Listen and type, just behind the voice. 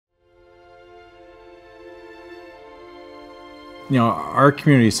You know, our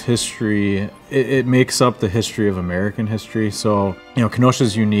community's history, it makes up the history of American history. So, you know,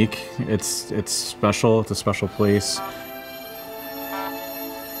 Kenosha's unique. It's special. It's a special place.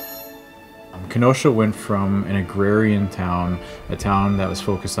 Kenosha went from an agrarian town, a town that was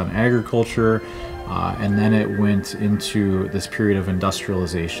focused on agriculture, and then it went into this period of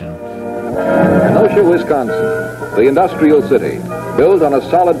industrialization. Kenosha, Wisconsin, the industrial city, built on a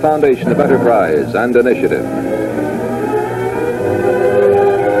solid foundation of enterprise and initiative.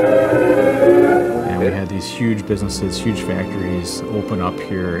 We had these huge businesses, huge factories open up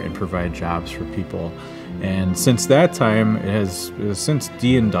here and provide jobs for people. And since that time, it has since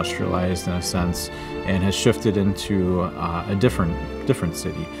deindustrialized in a sense and has shifted into a different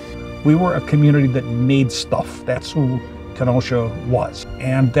city. We were a community that made stuff. That's who Kenosha was.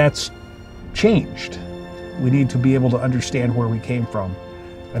 And that's changed. We need to be able to understand where we came from.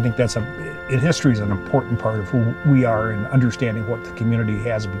 I think that's history is an important part of who we are and understanding what the community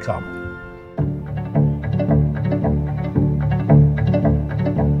has become.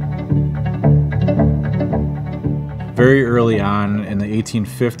 Very early on in the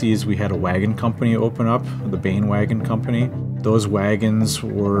 1850s, we had a wagon company open up, the Bain Wagon Company. Those wagons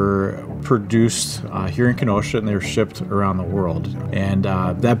were produced here in Kenosha and they were shipped around the world. And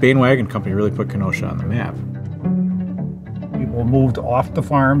that Bain Wagon Company really put Kenosha on the map. People moved off the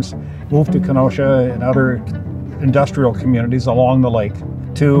farms, moved to Kenosha and other industrial communities along the lake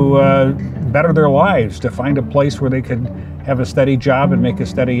to better their lives, to find a place where they could have a steady job and make a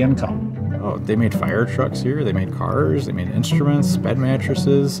steady income. Oh, they made fire trucks here, they made cars, they made instruments, bed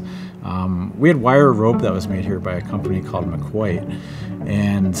mattresses. We had wire rope that was made here by a company called McQuaid.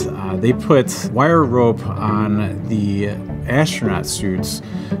 And they put wire rope on the astronaut suits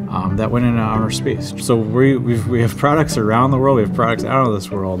that went into outer space. So we have products around the world, we have products out of this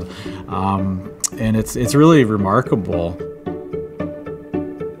world. And it's really remarkable.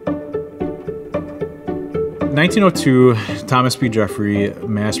 In 1902, Thomas B. Jeffrey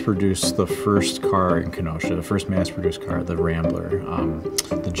mass-produced the first car in Kenosha, the first mass-produced car, the Rambler,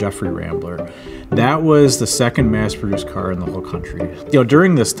 the Jeffrey Rambler. That was the second mass-produced car in the whole country. You know,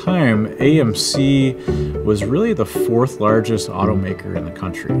 during this time, AMC was really the fourth largest automaker in the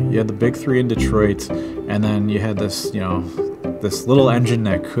country. You had the big three in Detroit, and then you had this, you know, this little engine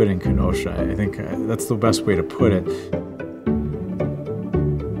that could in Kenosha. I think that's the best way to put it.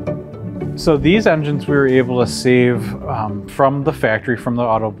 So these engines we were able to save from the factory, from the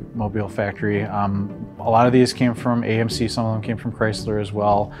automobile factory. A lot of these came from AMC, some of them came from Chrysler as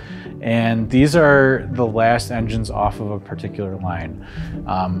well. And these are the last engines off of a particular line.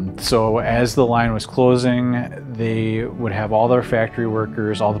 So as the line was closing, they would have all their factory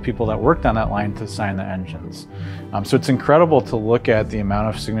workers, all the people that worked on that line to sign the engines. So it's incredible to look at the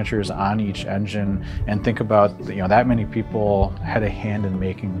amount of signatures on each engine and think about, you know, that many people had a hand in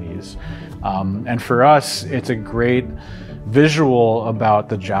making these. And for us, it's a great visual about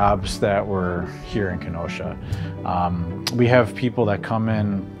the jobs that were here in Kenosha. We have people that come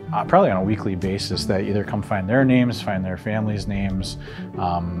in probably on a weekly basis that either come find their names, find their families' names.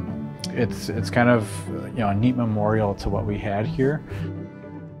 It's kind of, you know, a neat memorial to what we had here.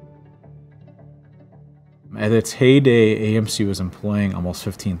 At its heyday, AMC was employing almost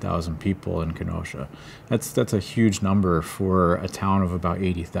 15,000 people in Kenosha. That's a huge number for a town of about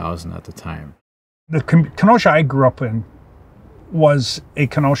 80,000 at the time. The Kenosha I grew up in was a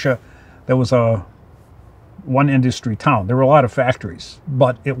Kenosha that was a one industry town. There were a lot of factories,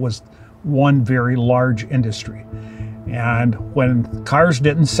 but it was one very large industry. And when cars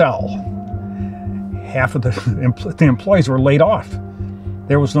didn't sell, half of the employees were laid off.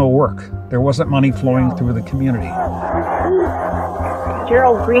 There was no work. There wasn't money flowing through the community.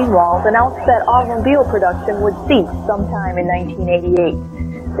 Gerald Greenwald announced that automobile production would cease sometime in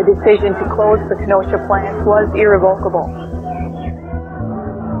 1988. The decision to close the Kenosha plant was irrevocable.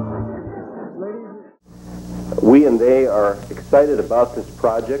 We and they are excited about this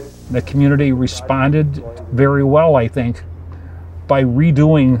project. The community responded very well, I think, by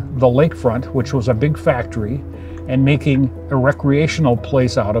redoing the lakefront, which was a big factory, and making a recreational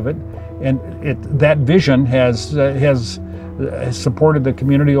place out of it. And that vision has supported the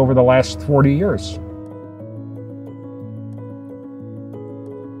community over the last 40 years.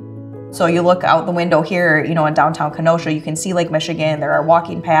 So you look out the window here, you know, in downtown Kenosha, you can see Lake Michigan. There are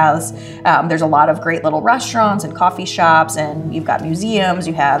walking paths. There's a lot of great little restaurants and coffee shops, and you've got museums.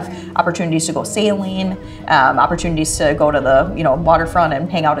 You have opportunities to go sailing, opportunities to go to the, you know, waterfront and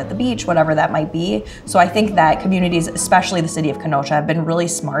hang out at the beach, whatever that might be. So I think that communities, especially the city of Kenosha, have been really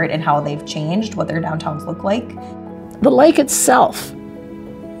smart in how they've changed what their downtowns look like. The lake itself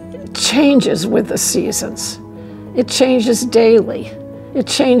changes with the seasons. It changes daily. It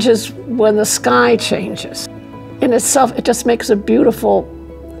changes when the sky changes. In itself, it just makes a beautiful,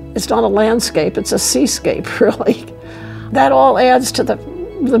 it's not a landscape, it's a seascape, really. That all adds to the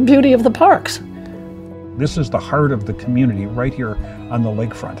beauty of the parks. This is the heart of the community right here on the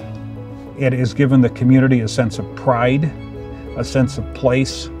lakefront. It has given the community a sense of pride, a sense of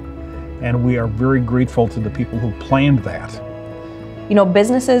place, and we are very grateful to the people who planned that. You know,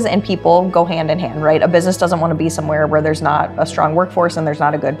 businesses and people go hand in hand, right? A business doesn't want to be somewhere where there's not a strong workforce and there's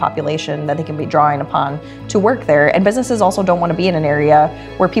not a good population that they can be drawing upon to work there. And businesses also don't want to be in an area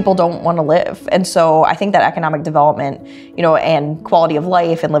where people don't want to live. And so I think that economic development, you know, and quality of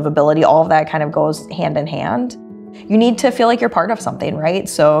life and livability, all of that kind of goes hand in hand. You need to feel like you're part of something, right?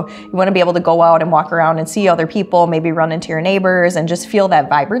 So you want to be able to go out and walk around and see other people, maybe run into your neighbors and just feel that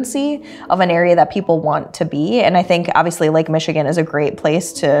vibrancy of an area that people want to be. And I think obviously Lake Michigan is a great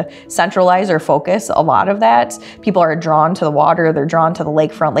place to centralize or focus a lot of that. People are drawn to the water, they're drawn to the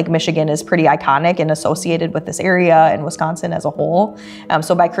lakefront. Lake Michigan is pretty iconic and associated with this area and Wisconsin as a whole.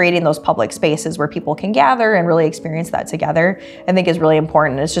 So by creating those public spaces where people can gather and really experience that together, I think is really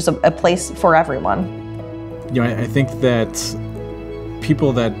important. It's just a place for everyone. You know, I think that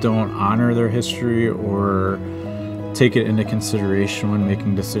people that don't honor their history or take it into consideration when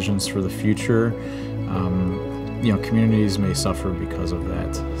making decisions for the future, you know, communities may suffer because of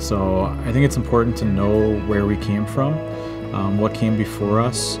that. So I think it's important to know where we came from, what came before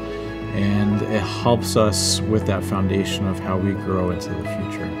us, and it helps us with that foundation of how we grow into the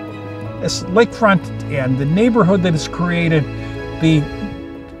future. This lakefront and the neighborhood that is created, the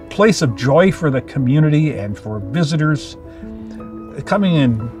place of joy for the community and for visitors, coming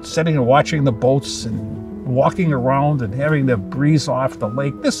and sitting and watching the boats and walking around and having the breeze off the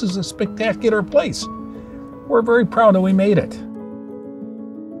lake. This is a spectacular place. We're very proud that we made it.